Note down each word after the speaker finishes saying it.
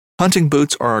Hunting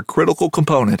boots are a critical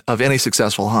component of any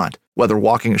successful hunt. Whether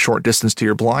walking a short distance to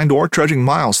your blind or trudging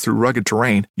miles through rugged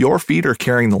terrain, your feet are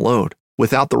carrying the load.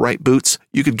 Without the right boots,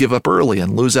 you could give up early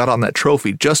and lose out on that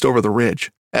trophy just over the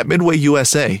ridge. At Midway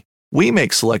USA, we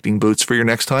make selecting boots for your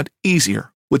next hunt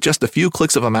easier. With just a few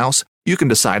clicks of a mouse, you can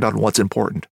decide on what's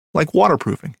important, like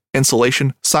waterproofing,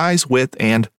 insulation, size, width,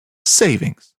 and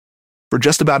savings. For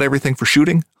just about everything for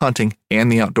shooting, hunting,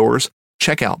 and the outdoors,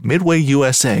 check out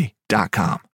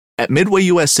MidwayUSA.com. At Midway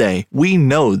USA, we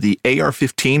know the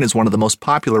AR-15 is one of the most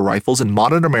popular rifles in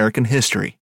modern American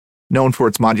history. Known for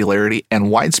its modularity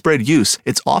and widespread use,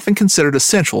 it's often considered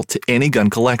essential to any gun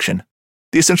collection.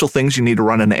 The essential things you need to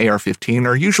run an AR-15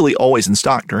 are usually always in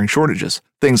stock during shortages,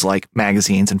 things like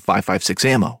magazines and 5.56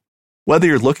 ammo. Whether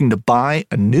you're looking to buy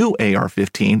a new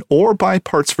AR-15 or buy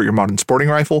parts for your modern sporting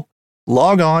rifle,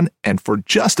 log on and for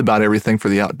just about everything for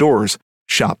the outdoors,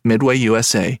 shop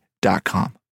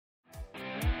MidwayUSA.com.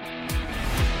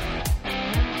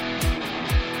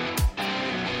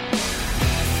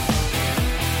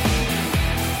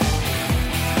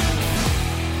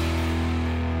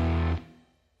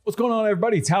 What's going on,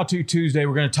 everybody? It's How To Tuesday.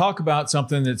 We're going to talk about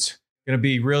something that's going to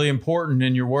be really important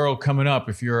in your world coming up.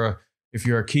 If you're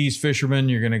a Keys fisherman,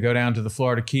 you're going to go down to the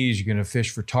Florida Keys. You're going to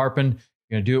fish for tarpon.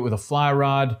 You're going to do it with a fly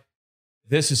rod.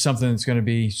 This is something that's going to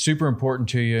be super important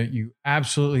to you. You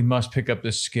absolutely must pick up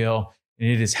this skill, and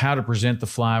it is how to present the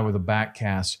fly with a back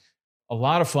cast. A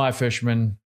lot of fly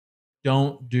fishermen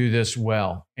don't do this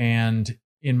well, and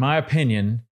in my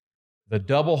opinion, the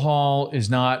double haul is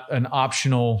not an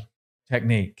optional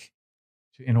technique.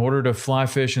 In order to fly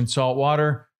fish in salt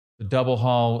water, the double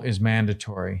haul is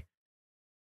mandatory.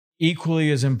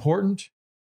 Equally as important,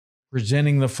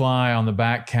 presenting the fly on the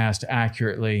back cast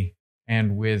accurately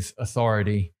and with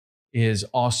authority is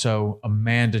also a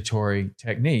mandatory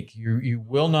technique. You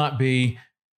will not be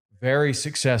very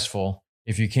successful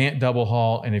if you can't double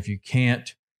haul and if you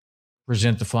can't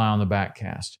present the fly on the back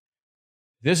cast.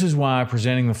 This is why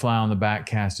presenting the fly on the back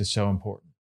cast is so important.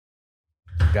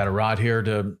 Got a rod here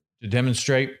to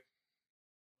demonstrate.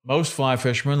 Most fly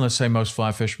fishermen, let's say most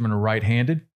fly fishermen are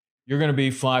right-handed. You're going to be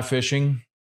fly fishing.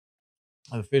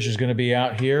 The fish is going to be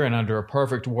out here, and under a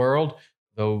perfect world,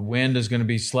 the wind is going to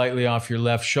be slightly off your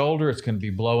left shoulder. It's going to be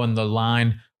blowing the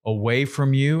line away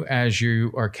from you as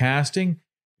you are casting.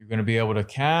 You're going to be able to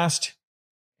cast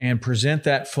and present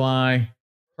that fly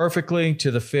perfectly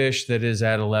to the fish that is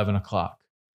at 11 o'clock.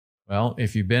 Well,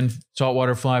 if you've been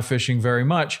saltwater fly fishing very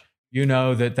much, you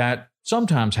know that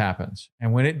sometimes happens.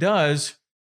 And when it does,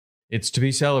 it's to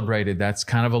be celebrated. That's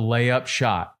kind of a layup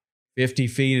shot. 50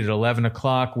 feet at 11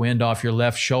 o'clock, wind off your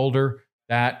left shoulder.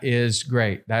 That is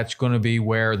great. That's going to be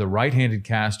where the right-handed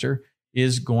caster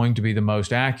is going to be the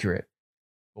most accurate.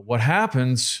 But what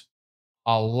happens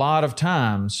a lot of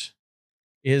times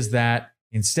is that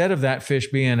instead of that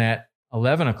fish being at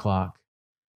 11 o'clock,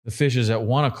 the fish is at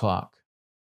 1 o'clock.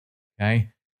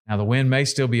 Okay? Now, the wind may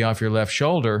still be off your left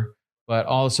shoulder, but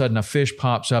all of a sudden a fish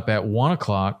pops up at 1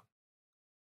 o'clock,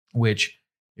 which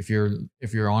if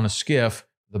you're on a skiff,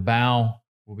 the bow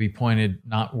will be pointed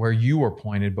not where you were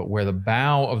pointed, but where the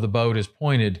bow of the boat is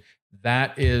pointed.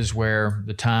 That is where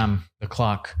the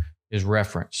clock is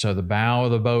referenced. So the bow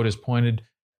of the boat is pointed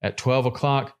at 12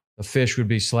 o'clock. The fish would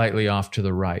be slightly off to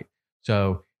the right.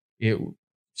 So it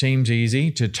seems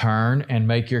easy to turn and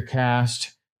make your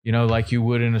cast, like you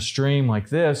would in a stream like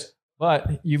this.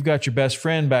 But you've got your best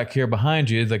friend back here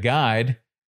behind you, the guide,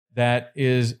 that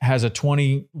has a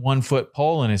 21-foot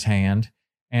pole in his hand.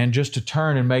 And just to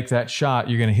turn and make that shot,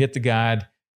 you're going to hit the guide.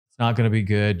 It's not going to be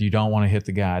good. You don't want to hit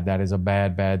the guide. That is a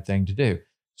bad, bad thing to do.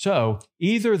 So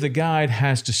either the guide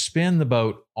has to spin the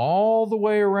boat all the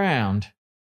way around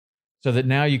so that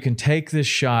now you can take this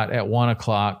shot at 1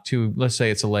 o'clock to, let's say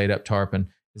it's a laid-up tarpon,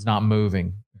 is not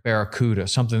moving, barracuda,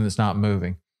 something that's not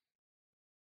moving.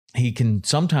 He can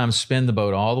sometimes spin the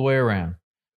boat all the way around.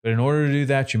 But in order to do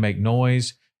that, you make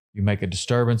noise, you make a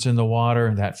disturbance in the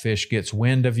water, that fish gets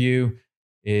wind of you.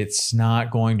 It's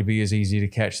not going to be as easy to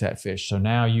catch that fish. So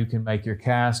now you can make your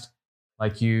cast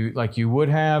like you would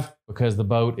have, because the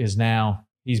boat is now,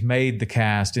 he's made the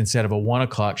cast instead of a 1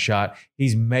 o'clock shot.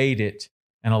 He's made it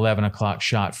an 11 o'clock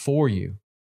shot for you.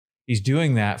 He's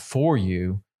doing that for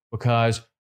you because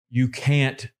you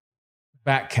can't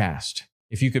backcast.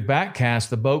 If you could backcast,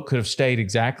 the boat could have stayed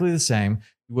exactly the same.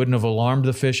 You wouldn't have alarmed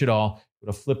the fish at all. Would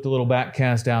have flipped a little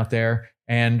backcast out there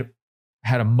and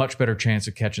had a much better chance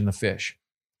of catching the fish.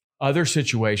 Other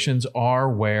situations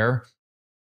are where,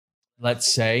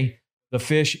 let's say, the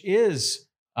fish is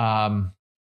right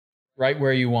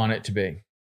where you want it to be,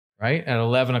 right? At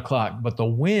 11 o'clock. But the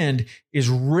wind is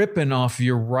ripping off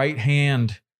your right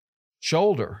hand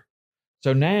shoulder.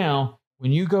 So now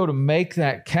when you go to make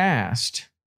that cast,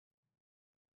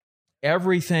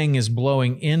 everything is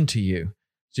blowing into you.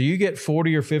 So you get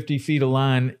 40 or 50 feet of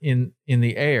line in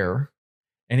the air.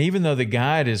 And even though the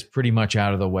guide is pretty much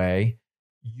out of the way,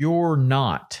 you're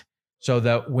not. So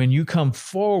that when you come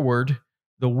forward,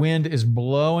 the wind is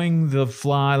blowing the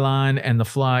fly line and the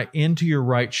fly into your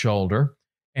right shoulder,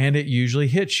 and it usually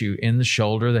hits you in the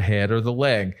shoulder, the head, or the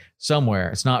leg somewhere.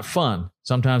 It's not fun.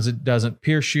 Sometimes it doesn't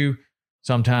pierce you.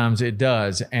 Sometimes it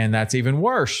does. And that's even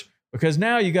worse because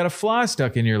now you got a fly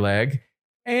stuck in your leg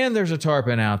and there's a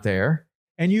tarpon out there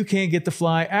and you can't get the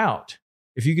fly out.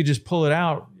 If you could just pull it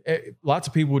out, lots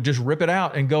of people would just rip it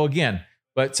out and go again.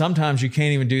 But sometimes you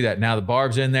can't even do that. Now the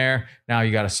barb's in there. Now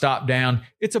you got to stop down.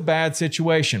 It's a bad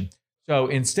situation. So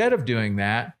instead of doing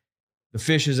that, the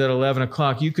fish is at 11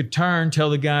 o'clock. You could turn, tell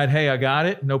the guide, hey, I got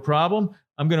it. No problem.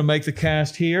 I'm going to make the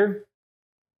cast here.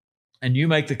 And you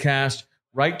make the cast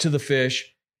right to the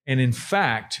fish. And in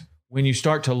fact, when you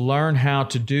start to learn how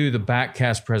to do the back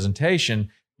cast presentation,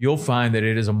 you'll find that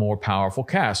it is a more powerful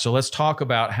cast. So let's talk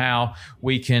about how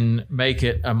we can make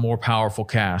it a more powerful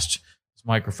cast. This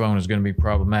microphone is going to be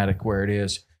problematic where it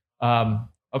is.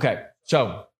 Okay,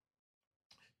 so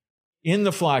in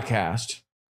the fly cast,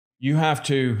 you have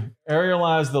to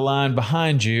aerialize the line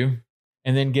behind you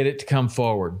and then get it to come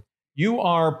forward. You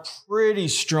are pretty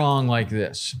strong like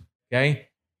this, okay?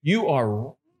 You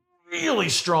are really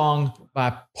strong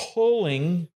by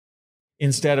pulling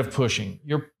instead of pushing.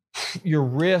 Your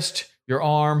wrist, your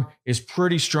arm is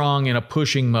pretty strong in a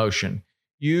pushing motion.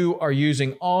 You are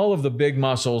using all of the big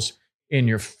muscles in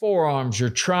your forearms, your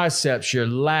triceps, your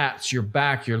lats, your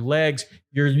back, your legs.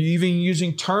 You're even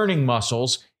using turning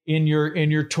muscles in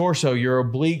your torso. Your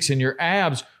obliques and your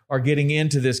abs are getting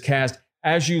into this cast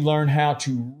as you learn how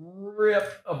to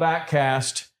rip a back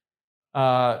cast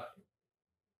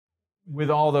with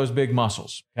all those big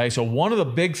muscles. Okay, so one of the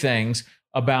big things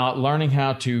about learning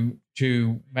how to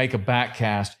make a back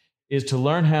cast is to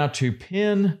learn how to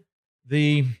pin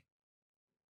the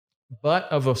butt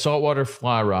of a saltwater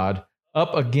fly rod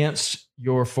up against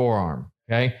your forearm.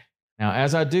 Okay. Now,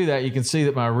 as I do that, you can see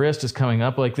that my wrist is coming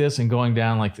up like this and going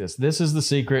down like this. This is the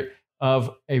secret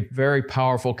of a very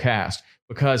powerful cast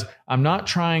because I'm not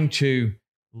trying to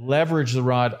leverage the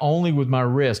rod only with my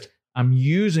wrist. I'm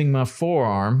using my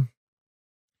forearm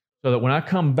so that when I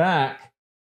come back,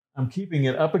 I'm keeping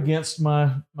it up against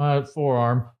my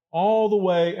forearm all the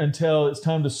way until it's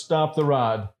time to stop the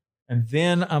rod. And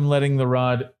then I'm letting the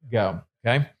rod go.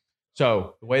 Okay.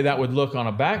 So the way that would look on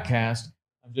a back cast,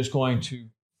 I'm just going to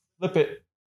flip it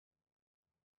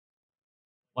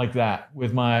like that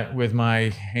with my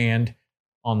hand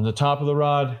on the top of the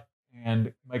rod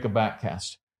and make a back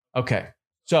cast. Okay.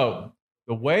 So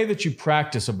the way that you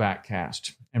practice a back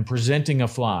cast and presenting a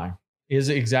fly is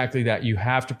exactly that. You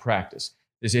have to practice.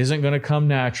 This isn't going to come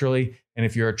naturally. And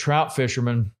if you're a trout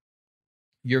fisherman,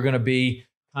 you're going to be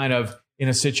kind of in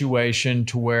a situation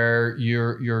to where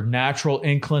your natural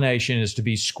inclination is to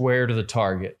be square to the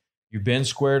target. You've been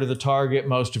square to the target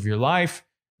most of your life.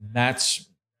 That's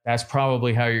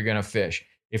probably how you're going to fish.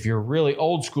 If you're really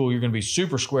old school, you're going to be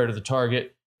super square to the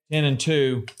target, 10 and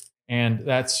 2, and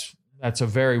that's a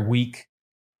very weak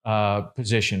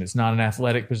position. It's not an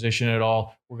athletic position at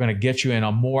all. We're going to get you in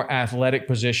a more athletic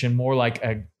position, more like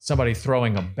somebody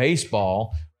throwing a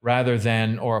baseball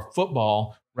or a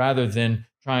football, rather than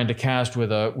trying to cast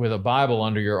with a Bible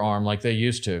under your arm like they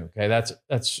used to. Okay,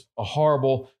 that's a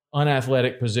horrible,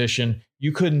 unathletic position.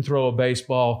 You couldn't throw a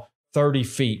baseball 30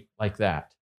 feet like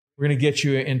that. We're going to get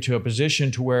you into a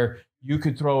position to where you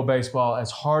could throw a baseball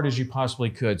as hard as you possibly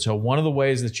could. So one of the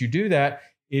ways that you do that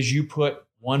is you put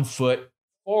one foot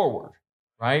forward,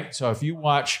 right? So if you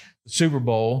watch the Super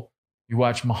Bowl, you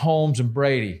watch Mahomes and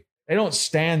Brady, they don't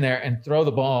stand there and throw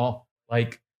the ball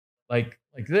like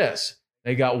this.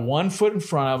 They got 1 foot in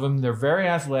front of them. They're very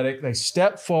athletic. They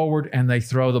step forward and they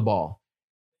throw the ball.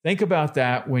 Think about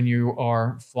that when you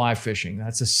are fly fishing.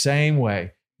 That's the same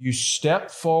way. You step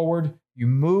forward, you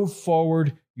move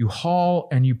forward, you haul,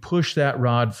 and you push that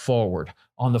rod forward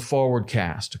on the forward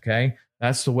cast, okay?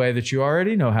 That's the way that you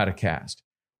already know how to cast.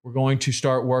 We're going to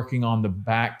start working on the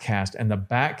back cast, and the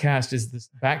back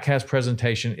cast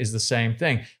presentation is the same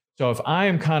thing. So if I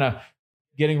am kind of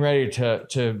getting ready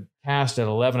to cast at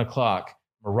 11 o'clock,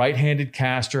 I'm a right-handed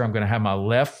caster. I'm going to have my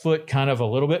left foot kind of a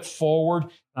little bit forward.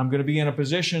 I'm going to be in a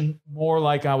position more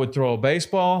like I would throw a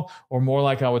baseball or more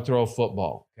like I would throw a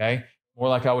football, okay? More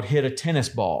like I would hit a tennis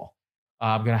ball.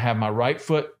 I'm going to have my right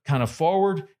foot kind of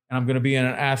forward, and I'm going to be in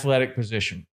an athletic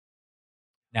position.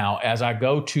 Now, as I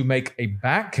go to make a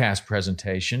back cast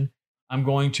presentation, I'm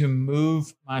going to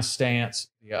move my stance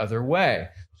the other way.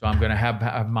 So I'm going to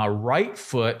have my right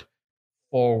foot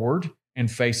forward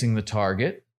and facing the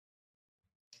target.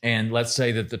 And let's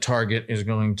say that the target is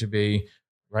going to be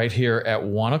right here at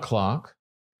 1 o'clock.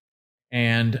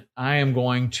 And I am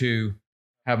going to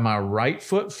have my right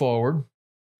foot forward.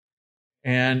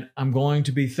 And I'm going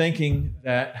to be thinking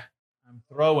that I'm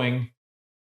throwing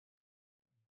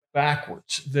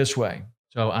backwards this way.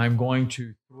 So I'm going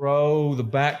to throw the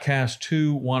back cast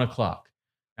to 1 o'clock.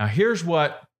 Now, here's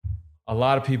what a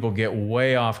lot of people get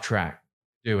way off track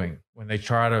doing when they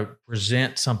try to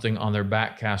present something on their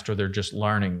back cast, or they're just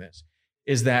learning this,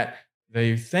 is that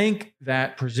they think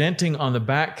that presenting on the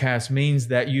back cast means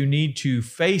that you need to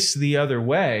face the other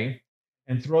way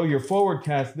and throw your forward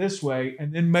cast this way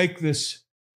and then make this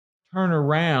turn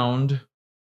around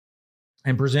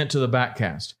and present to the back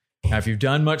cast. Now, if you've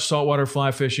done much saltwater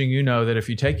fly fishing, you know that if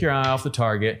you take your eye off the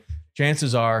target,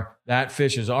 chances are that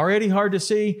fish is already hard to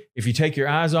see. If you take your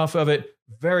eyes off of it,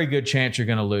 very good chance you're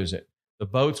going to lose it. The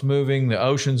boat's moving, the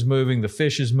ocean's moving, the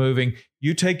fish is moving.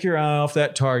 You take your eye off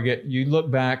that target, you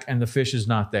look back, and the fish is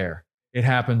not there. It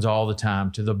happens all the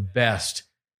time to the best.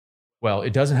 Well,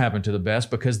 it doesn't happen to the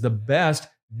best because the best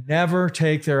never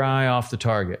take their eye off the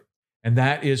target. And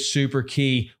that is super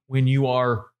key when you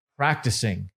are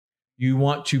practicing. You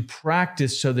want to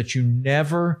practice so that you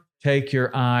never take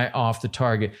your eye off the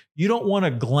target. You don't want to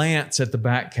glance at the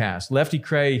back cast. Lefty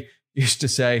Kreh used to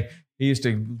say, he used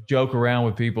to joke around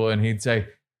with people and he'd say,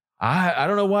 I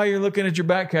don't know why you're looking at your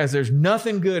back cast. There's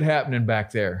nothing good happening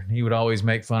back there. And he would always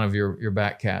make fun of your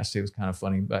back cast. It was kind of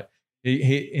funny, but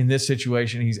he in this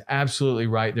situation, he's absolutely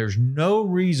right. There's no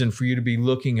reason for you to be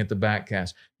looking at the back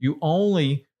cast. You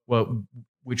only,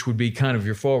 which would be kind of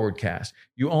your forward cast.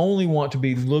 You only want to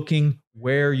be looking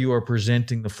where you are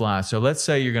presenting the fly. So let's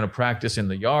say you're going to practice in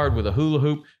the yard with a hula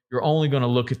hoop. You're only going to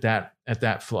look at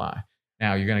that fly.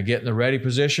 Now you're going to get in the ready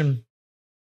position.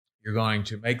 You're going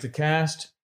to make the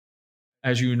cast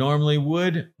as you normally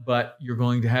would, but you're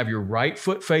going to have your right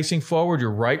foot facing forward. Your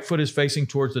right foot is facing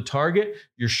towards the target.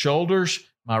 Your shoulders,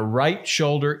 my right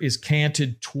shoulder is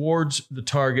canted towards the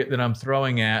target that I'm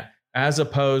throwing at, as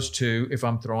opposed to if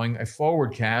I'm throwing a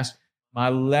forward cast, my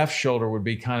left shoulder would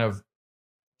be kind of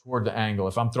toward the angle.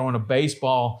 If I'm throwing a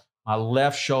baseball, my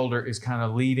left shoulder is kind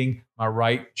of leading. My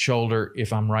right shoulder,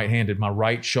 if I'm right-handed, my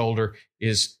right shoulder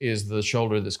is the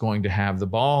shoulder that's going to have the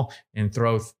ball and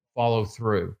follow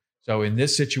through. So in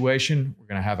this situation, we're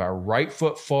going to have our right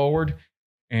foot forward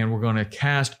and we're going to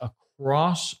cast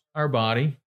across our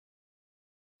body.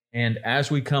 And as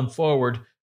we come forward,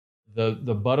 the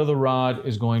butt of the rod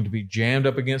is going to be jammed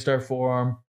up against our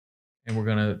forearm, and we're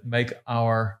going to make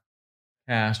our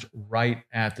cast right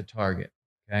at the target,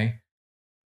 okay?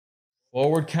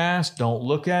 Forward cast, don't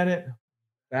look at it.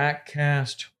 Back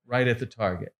cast, right at the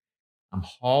target. I'm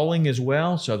hauling as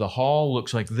well, so the haul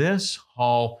looks like this.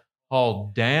 Haul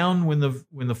down when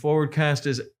the forward cast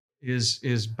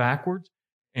is backwards,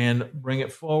 and bring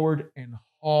it forward and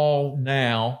haul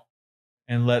now,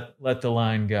 and let the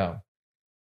line go.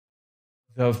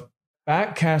 The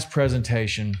back cast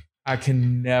presentation, I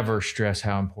can never stress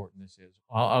how important this is.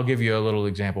 I'll give you a little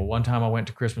example. One time I went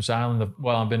to Christmas Island.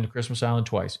 I've been to Christmas Island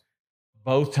twice.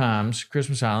 Both times,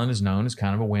 Christmas Island is known as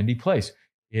kind of a windy place.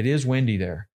 It is windy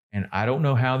there. And I don't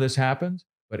know how this happens,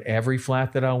 but every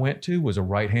flat that I went to was a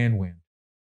right-hand wind.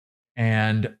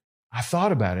 And I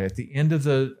thought about it at the end of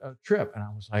the trip, and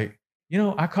I was like,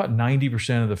 I caught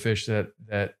 90% of the fish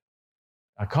that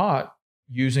I caught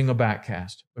using a back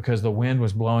cast because the wind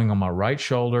was blowing on my right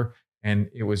shoulder, and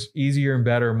it was easier and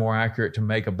better, more accurate to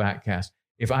make a back cast.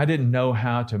 If I didn't know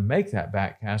how to make that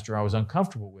back cast, or I was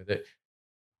uncomfortable with it,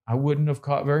 I wouldn't have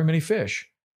caught very many fish.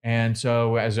 And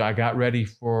so as I got ready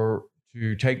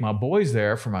to take my boys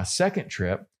there for my second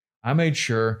trip, I made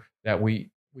sure that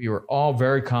we were all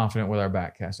very confident with our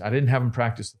back cast. I didn't have them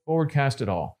practice the forward cast at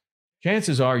all.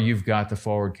 Chances are you've got the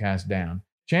forward cast down.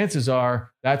 Chances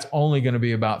are that's only going to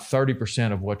be about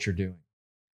 30% of what you're doing.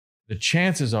 The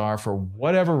chances are, for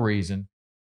whatever reason,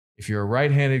 if you're a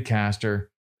right-handed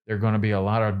caster, there are going to be a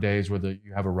lot of days where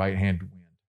you have a right-handed wind.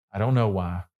 I don't know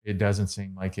why. It doesn't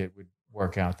seem like it would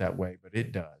work out that way, but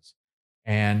it does.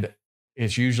 And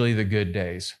it's usually the good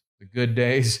days. The good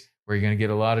days where you're going to get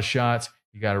a lot of shots,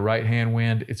 you got a right-hand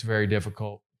wind, it's very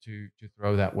difficult to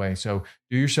throw that way. So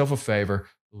do yourself a favor.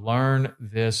 Learn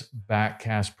this back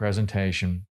cast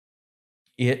presentation.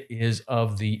 It is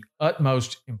of the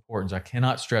utmost importance. I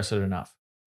cannot stress it enough.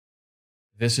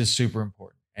 This is super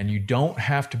important. And you don't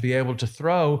have to be able to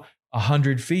throw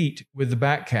 100 feet with the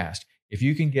back cast. If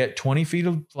you can get 20 feet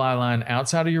of fly line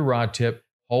outside of your rod tip,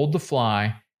 hold the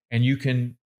fly, and you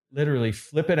can literally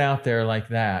flip it out there like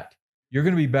that, you're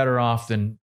going to be better off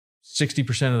than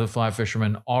 60% of the fly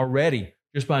fishermen already,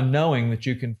 just by knowing that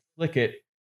you can flick it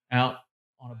out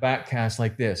on a back cast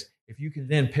like this. If you can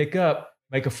then pick up,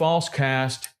 make a false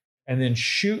cast, and then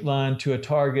shoot line to a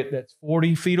target that's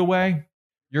 40 feet away,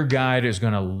 your guide is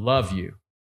going to love you.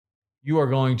 You are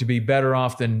going to be better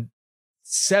off than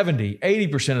 70,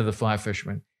 80% of the fly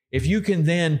fishermen. If you can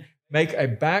then make a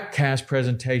back cast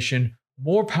presentation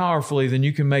more powerfully than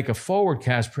you can make a forward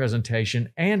cast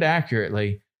presentation and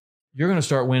accurately, you're going to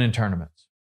start winning tournaments.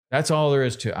 That's all there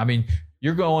is to it. I mean,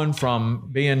 you're going from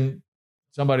being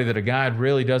somebody that a guide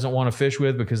really doesn't want to fish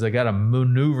with because they got to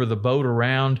maneuver the boat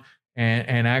around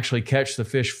and actually catch the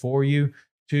fish for you,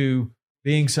 to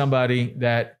being somebody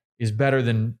that is better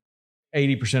than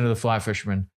 80% of the fly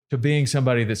fishermen, to being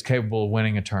somebody that's capable of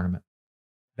winning a tournament.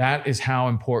 That is how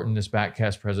important this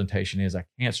backcast presentation is. I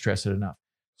can't stress it enough.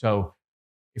 So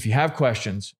if you have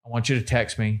questions, I want you to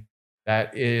text me.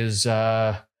 That is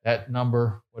that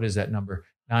number. What is that number?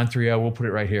 930. We'll put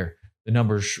it right here. The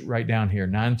number's right down here.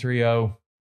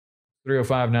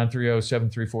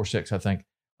 930-305-930-7346, I think.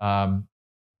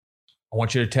 I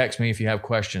want you to text me if you have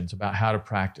questions about how to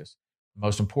practice. The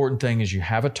most important thing is you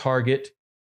have a target.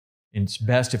 And it's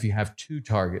best if you have two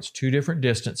targets, two different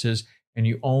distances, and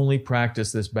you only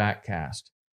practice this back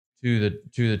cast to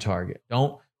the target.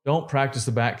 Don't practice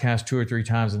the back cast 2 or 3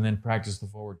 times and then practice the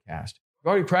forward cast. You've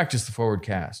already practiced the forward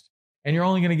cast, and you're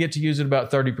only going to get to use it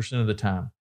about 30% of the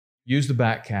time. Use the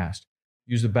back cast.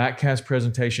 Use the back cast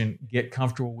presentation. Get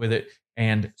comfortable with it,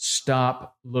 and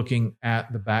stop looking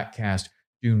at the back cast.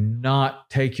 Do not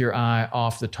take your eye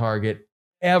off the target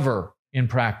ever in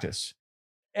practice.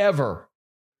 Ever.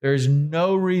 There's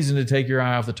no reason to take your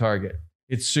eye off the target.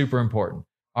 It's super important.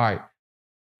 All right.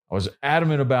 I was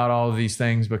adamant about all of these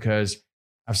things because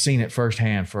I've seen it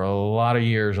firsthand for a lot of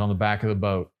years on the back of the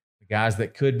boat. The guys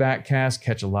that could backcast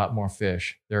catch a lot more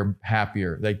fish. They're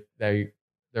happier.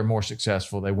 They're more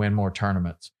successful. They win more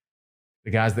tournaments.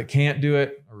 The guys that can't do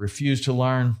it or refuse to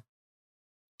learn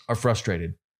are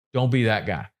frustrated. Don't be that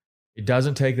guy. It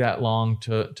doesn't take that long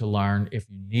to learn. If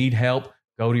you need help,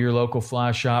 go to your local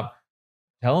fly shop.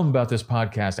 Tell them about this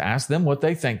podcast. Ask them what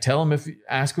they think.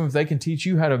 Ask them if they can teach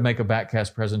you how to make a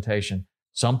backcast presentation.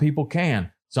 Some people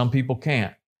can, some people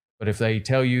can't. But if they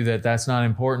tell you that that's not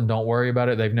important, don't worry about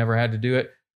it. They've never had to do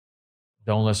it.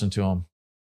 Don't listen to them,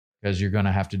 because you're going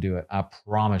to have to do it. I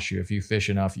promise you, if you fish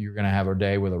enough, you're going to have a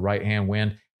day with a right hand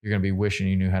wind. You're going to be wishing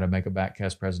you knew how to make a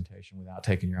backcast presentation without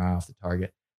taking your eye off the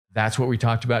target. That's what we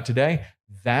talked about today.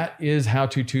 That is How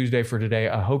To Tuesday for today.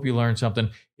 I hope you learned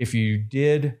something. If you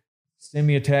did, send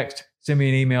me a text, send me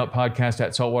an email at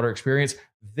podcast@saltwaterexperience.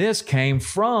 This came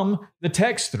from the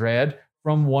text thread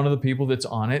from one of the people that's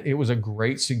on it. It was a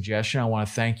great suggestion. I want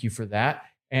to thank you for that.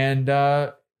 And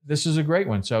this is a great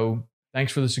one. So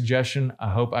thanks for the suggestion.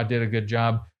 I hope I did a good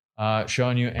job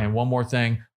showing you. And one more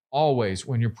thing, always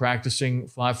when you're practicing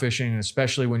fly fishing, and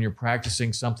especially when you're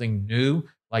practicing something new,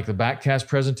 like the backcast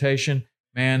presentation,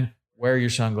 man, wear your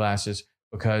sunglasses,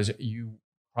 because you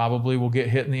probably will get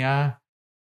hit in the eye.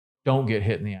 Don't get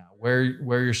hit in the eye. Wear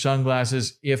your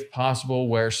sunglasses. If possible,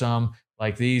 wear some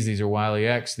like these. These are Wiley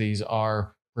X. These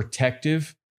are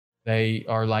protective. They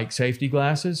are like safety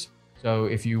glasses. So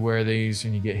if you wear these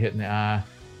and you get hit in the eye,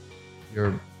 you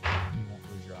won't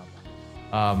lose your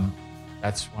eye.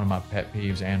 That's one of my pet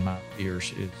peeves and my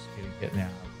fears, is getting hit in the eye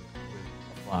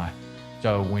with a fly.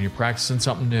 So when you're practicing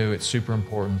something new, it's super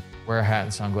important. Wear a hat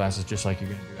and sunglasses just like you're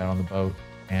going to do that on the boat,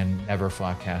 and never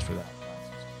fly cast without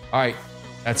glasses. All right,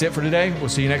 that's it for today. We'll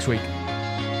see you next week.